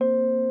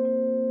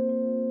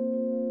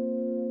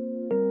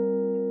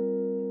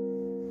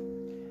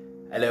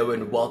Hello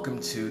and welcome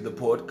to the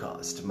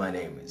podcast. My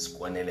name is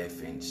Kwanele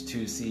Finch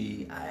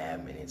Tusi. I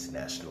am an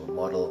international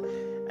model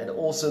and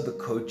also the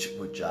coach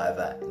for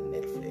Jiva and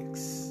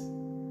Netflix.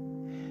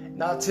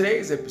 Now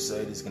today's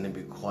episode is going to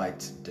be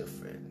quite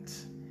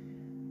different.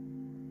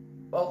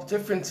 Well,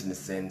 different in the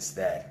sense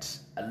that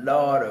a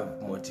lot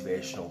of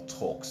motivational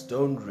talks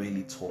don't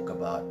really talk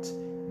about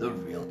the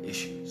real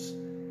issues.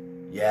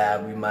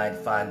 Yeah, we might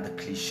find the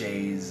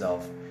cliches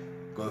of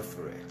go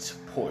for it,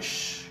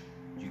 push,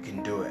 you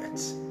can do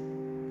it.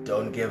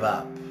 Don't give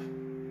up.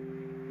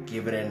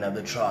 Give it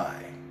another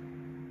try.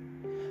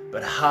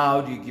 But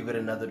how do you give it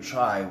another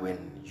try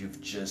when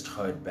you've just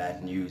heard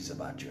bad news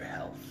about your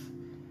health?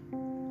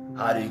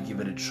 How do you give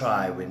it a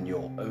try when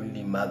your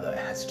only mother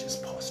has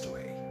just passed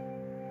away?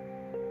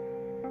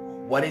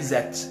 What is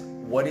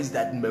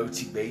that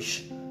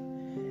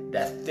motivation?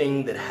 That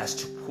thing that has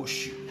to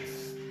push you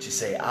to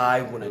say,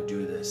 I want to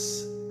do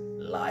this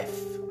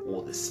life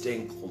or this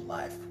thing called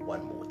life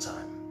one more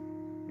time.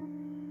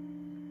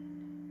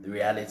 The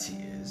reality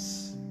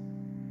is,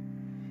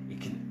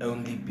 it can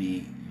only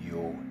be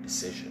your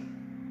decision.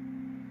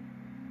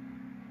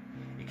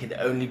 It can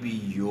only be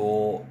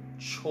your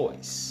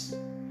choice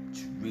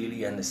to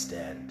really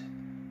understand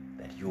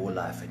that your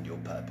life and your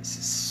purpose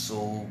is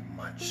so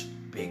much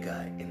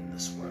bigger in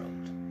this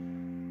world.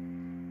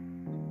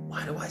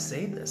 Why do I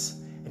say this?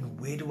 And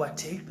where do I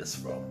take this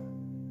from?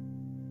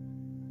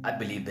 I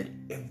believe that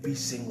every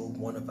single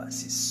one of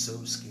us is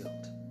so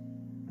skilled.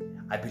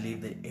 I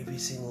believe that every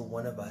single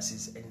one of us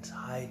is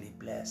entirely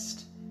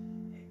blessed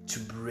to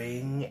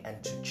bring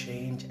and to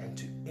change and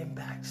to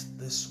impact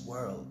this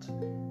world.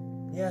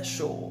 Yeah,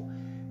 sure,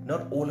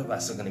 not all of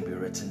us are going to be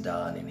written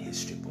down in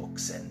history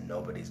books and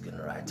nobody's going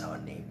to write our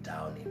name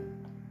down in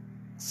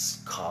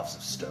carves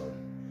of stone.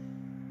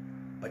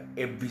 But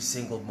every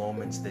single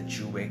moment that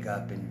you wake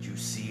up and you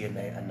see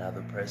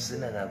another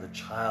person, another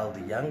child,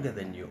 younger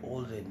than you,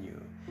 older than you,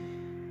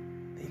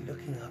 they're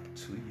looking up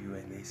to you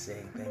and they're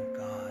saying, thank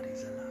God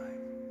he's alive.